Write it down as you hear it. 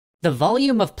The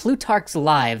volume of Plutarch's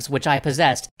Lives which I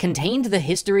possessed contained the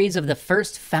histories of the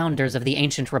first founders of the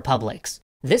ancient republics.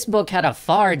 This book had a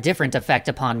far different effect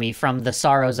upon me from the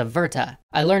sorrows of Werther.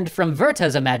 I learned from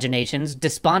Werther's imaginations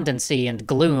despondency and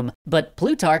gloom, but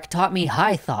Plutarch taught me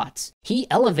high thoughts. He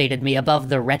elevated me above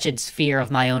the wretched sphere of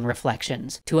my own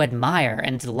reflections, to admire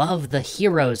and love the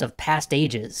heroes of past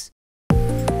ages.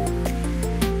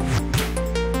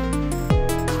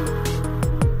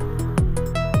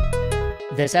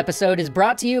 This episode is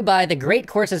brought to you by The Great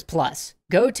Courses Plus.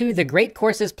 Go to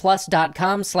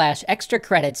thegreatcoursesplus.com/extra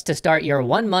credits to start your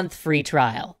 1-month free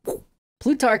trial.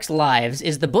 Plutarch's Lives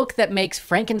is the book that makes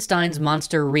Frankenstein's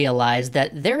monster realize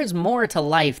that there is more to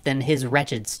life than his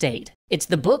wretched state. It's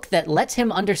the book that lets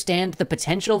him understand the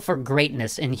potential for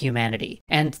greatness in humanity,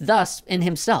 and thus in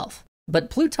himself. But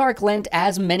Plutarch lent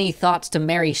as many thoughts to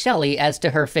Mary Shelley as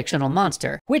to her fictional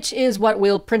monster, which is what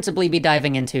we'll principally be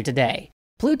diving into today.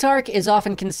 Plutarch is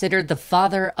often considered the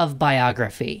father of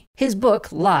biography. His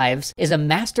book, Lives, is a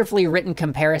masterfully written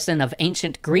comparison of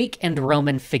ancient Greek and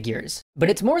Roman figures. But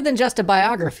it's more than just a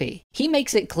biography. He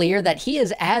makes it clear that he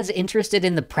is as interested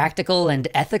in the practical and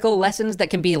ethical lessons that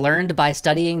can be learned by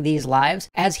studying these lives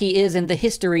as he is in the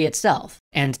history itself.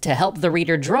 And to help the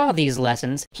reader draw these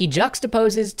lessons, he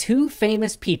juxtaposes two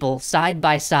famous people side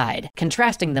by side,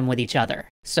 contrasting them with each other.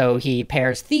 So he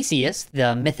pairs Theseus,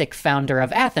 the mythic founder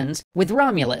of Athens, with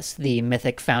Romulus, the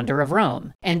mythic founder of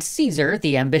Rome, and Caesar,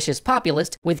 the ambitious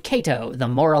populist, with Cato, the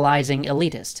moralizing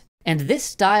elitist. And this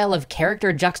style of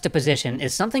character juxtaposition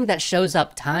is something that shows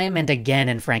up time and again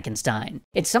in Frankenstein.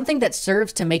 It's something that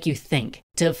serves to make you think,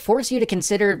 to force you to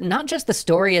consider not just the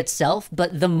story itself,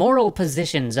 but the moral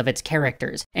positions of its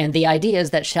characters, and the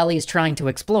ideas that Shelley's trying to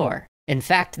explore. In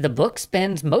fact, the book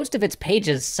spends most of its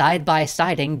pages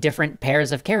side-by-siding different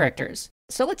pairs of characters.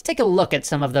 So let's take a look at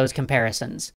some of those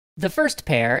comparisons. The first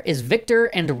pair is Victor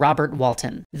and Robert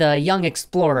Walton, the young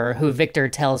explorer who Victor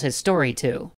tells his story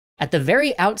to. At the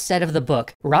very outset of the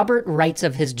book, Robert writes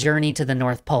of his journey to the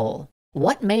North Pole.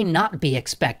 What may not be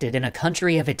expected in a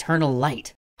country of eternal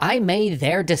light? I may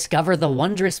there discover the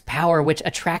wondrous power which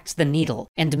attracts the needle,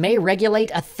 and may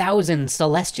regulate 1,000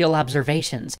 celestial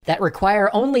observations that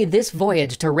require only this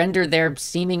voyage to render their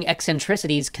seeming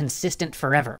eccentricities consistent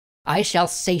forever. I shall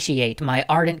satiate my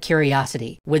ardent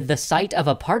curiosity with the sight of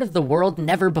a part of the world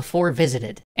never before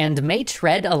visited, and may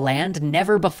tread a land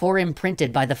never before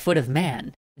imprinted by the foot of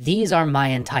man. These are my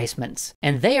enticements,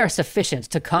 and they are sufficient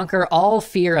to conquer all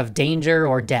fear of danger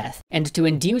or death, and to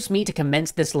induce me to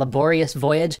commence this laborious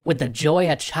voyage with the joy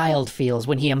a child feels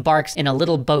when he embarks in a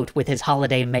little boat with his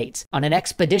holiday mates on an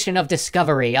expedition of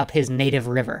discovery up his native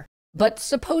river. But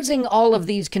supposing all of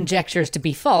these conjectures to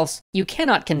be false, you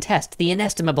cannot contest the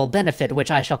inestimable benefit which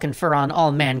I shall confer on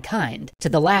all mankind, to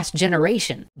the last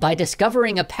generation, by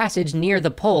discovering a passage near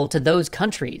the pole to those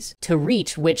countries, to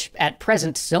reach which at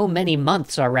present so many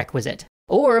months are requisite,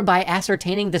 or by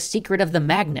ascertaining the secret of the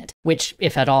magnet, which,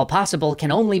 if at all possible, can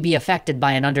only be effected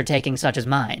by an undertaking such as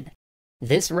mine.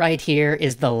 This right here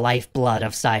is the lifeblood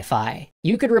of sci-fi.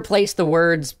 You could replace the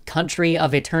words country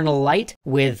of eternal light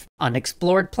with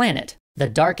unexplored planet, the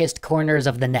darkest corners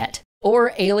of the net,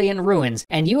 or alien ruins,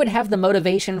 and you would have the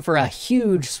motivation for a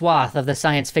huge swath of the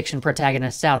science fiction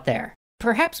protagonists out there.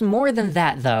 Perhaps more than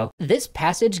that, though, this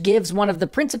passage gives one of the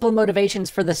principal motivations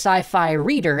for the sci-fi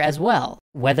reader as well.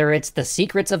 Whether it's the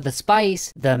secrets of the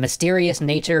spice, the mysterious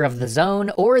nature of the zone,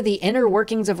 or the inner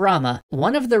workings of Rama,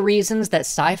 one of the reasons that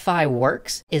sci-fi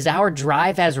works is our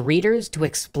drive as readers to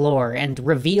explore and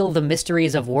reveal the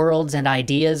mysteries of worlds and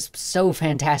ideas so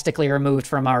fantastically removed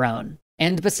from our own.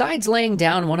 And besides laying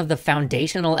down one of the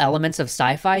foundational elements of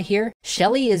sci-fi here,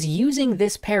 Shelley is using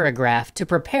this paragraph to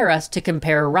prepare us to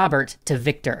compare Robert to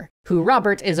Victor, who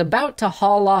Robert is about to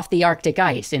haul off the Arctic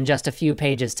ice in just a few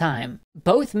pages' time.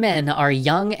 Both men are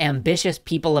young, ambitious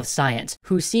people of science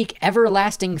who seek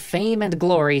everlasting fame and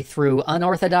glory through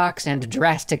unorthodox and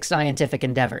drastic scientific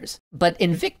endeavors. But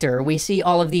in Victor, we see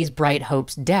all of these bright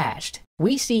hopes dashed.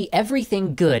 We see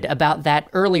everything good about that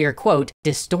earlier quote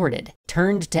distorted,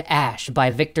 turned to ash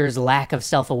by Victor's lack of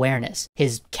self-awareness,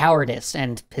 his cowardice,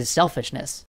 and his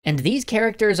selfishness. And these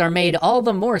characters are made all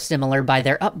the more similar by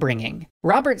their upbringing.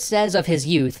 Robert says of his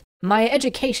youth, "My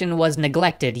education was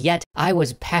neglected, yet I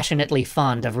was passionately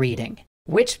fond of reading,"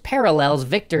 which parallels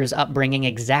Victor's upbringing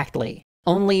exactly.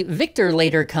 Only Victor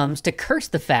later comes to curse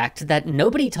the fact that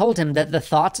nobody told him that the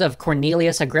thoughts of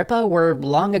Cornelius Agrippa were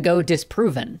long ago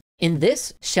disproven. In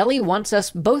this, Shelley wants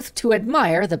us both to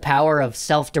admire the power of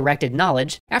self-directed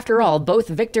knowledge. After all, both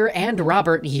Victor and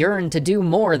Robert yearn to do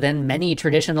more than many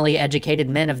traditionally educated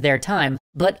men of their time,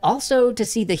 but also to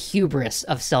see the hubris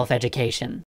of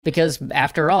self-education. Because,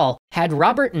 after all, had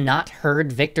Robert not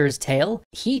heard Victor's tale,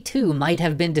 he too might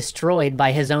have been destroyed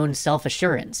by his own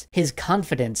self-assurance, his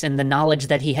confidence in the knowledge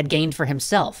that he had gained for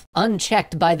himself,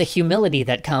 unchecked by the humility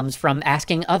that comes from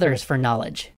asking others for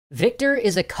knowledge. Victor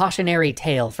is a cautionary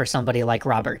tale for somebody like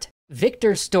Robert.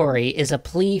 Victor's story is a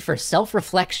plea for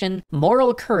self-reflection,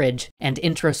 moral courage, and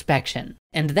introspection.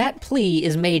 And that plea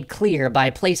is made clear by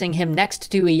placing him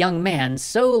next to a young man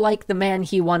so like the man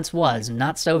he once was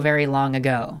not so very long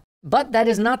ago. But that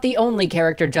is not the only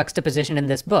character juxtaposition in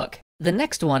this book. The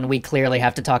next one we clearly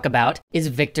have to talk about is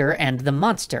Victor and the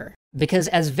monster. Because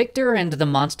as Victor and the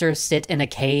monster sit in a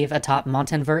cave atop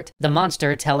Montanvert, the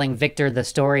monster telling Victor the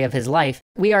story of his life,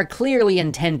 we are clearly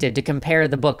intended to compare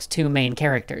the book's two main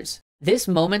characters. This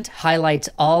moment highlights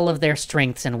all of their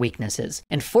strengths and weaknesses,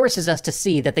 and forces us to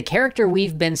see that the character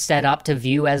we've been set up to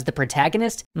view as the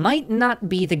protagonist might not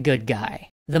be the good guy.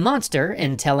 The monster,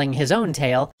 in telling his own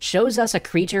tale, shows us a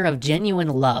creature of genuine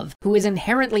love, who is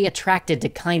inherently attracted to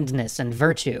kindness and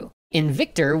virtue. In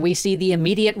Victor, we see the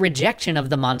immediate rejection of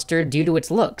the monster due to its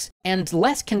looks, and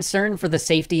less concern for the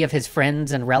safety of his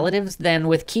friends and relatives than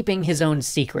with keeping his own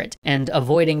secret, and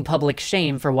avoiding public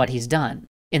shame for what he's done.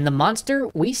 In the monster,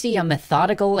 we see a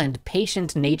methodical and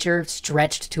patient nature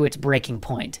stretched to its breaking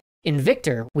point. In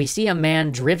Victor, we see a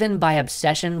man driven by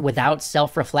obsession without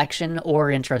self-reflection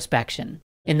or introspection.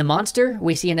 In the monster,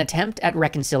 we see an attempt at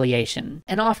reconciliation,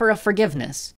 an offer of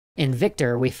forgiveness. In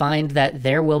Victor, we find that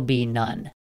there will be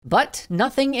none. But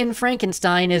nothing in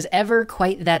Frankenstein is ever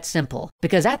quite that simple,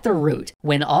 because at the root,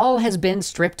 when all has been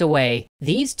stripped away,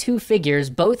 these two figures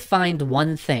both find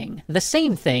one thing, the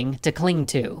same thing, to cling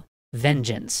to: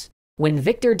 vengeance. When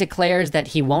Victor declares that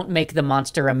he won't make the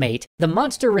monster a mate, the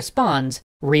monster responds,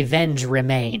 "Revenge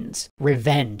remains.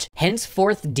 Revenge,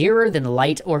 henceforth dearer than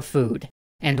light or food."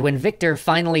 And when Victor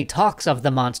finally talks of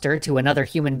the monster to another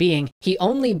human being, he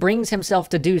only brings himself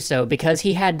to do so because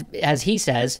he had, as he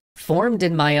says, "formed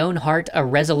in my own heart a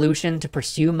resolution to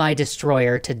pursue my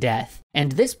destroyer to death.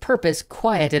 And this purpose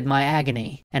quieted my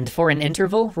agony, and for an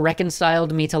interval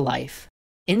reconciled me to life."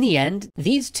 In the end,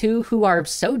 these two who are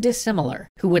so dissimilar,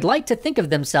 who would like to think of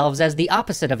themselves as the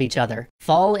opposite of each other,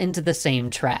 fall into the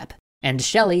same trap. And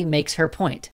Shelley makes her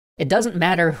point. It doesn't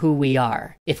matter who we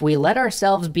are. If we let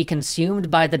ourselves be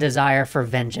consumed by the desire for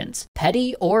vengeance,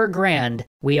 petty or grand,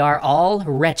 we are all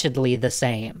wretchedly the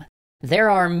same.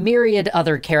 There are myriad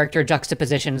other character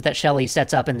juxtapositions that Shelley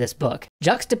sets up in this book.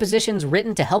 Juxtapositions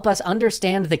written to help us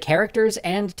understand the characters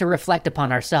and to reflect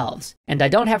upon ourselves. And I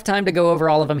don't have time to go over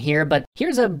all of them here, but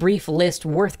here's a brief list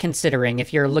worth considering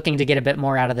if you're looking to get a bit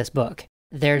more out of this book.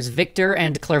 There's Victor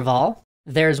and Clerval.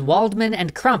 There's Waldman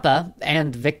and Krampa,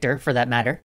 and Victor for that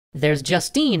matter. There's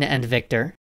Justine and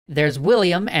Victor. There's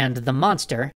William and the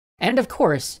monster. And of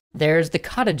course, there's the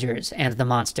cottagers and the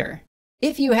monster.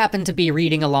 If you happen to be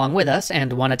reading along with us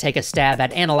and want to take a stab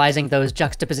at analyzing those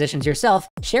juxtapositions yourself,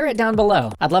 share it down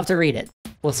below. I'd love to read it.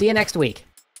 We'll see you next week.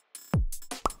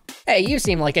 Hey, you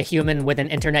seem like a human with an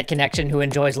internet connection who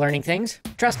enjoys learning things.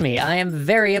 Trust me, I am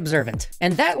very observant.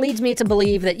 And that leads me to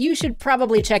believe that you should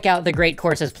probably check out the Great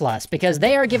Courses Plus, because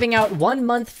they are giving out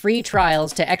 1-month free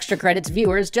trials to Extra Credits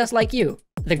viewers just like you.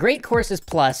 The Great Courses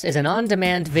Plus is an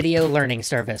on-demand video learning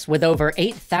service with over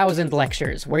 8,000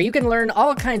 lectures, where you can learn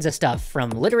all kinds of stuff from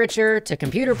literature to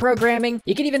computer programming.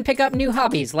 You can even pick up new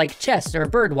hobbies like chess or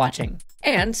bird watching.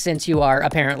 And since you are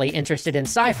apparently interested in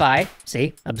sci-fi,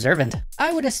 see, observant,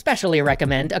 I would especially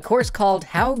recommend a course called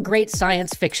How Great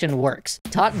Science Fiction Works,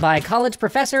 taught by college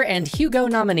professor and Hugo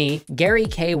nominee Gary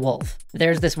K. Wolfe.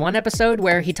 There's this one episode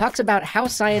where he talks about how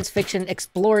science fiction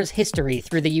explores history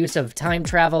through the use of time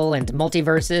travel and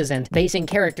multiverses and basing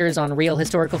characters on real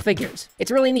historical figures.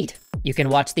 It's really neat. You can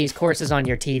watch these courses on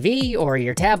your TV or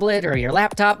your tablet or your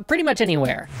laptop, pretty much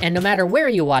anywhere. And no matter where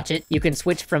you watch it, you can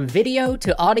switch from video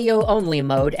to audio only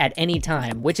mode at any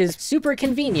time, which is super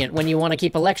convenient when you want to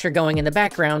keep a lecture going in the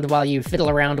background while you fiddle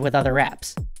around with other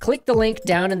apps. Click the link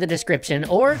down in the description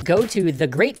or go to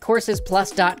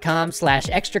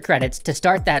thegreatcoursesplus.com/extra credits to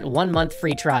start that 1-month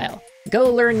free trial.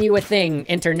 Go learn you a thing,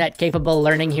 internet-capable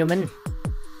learning human.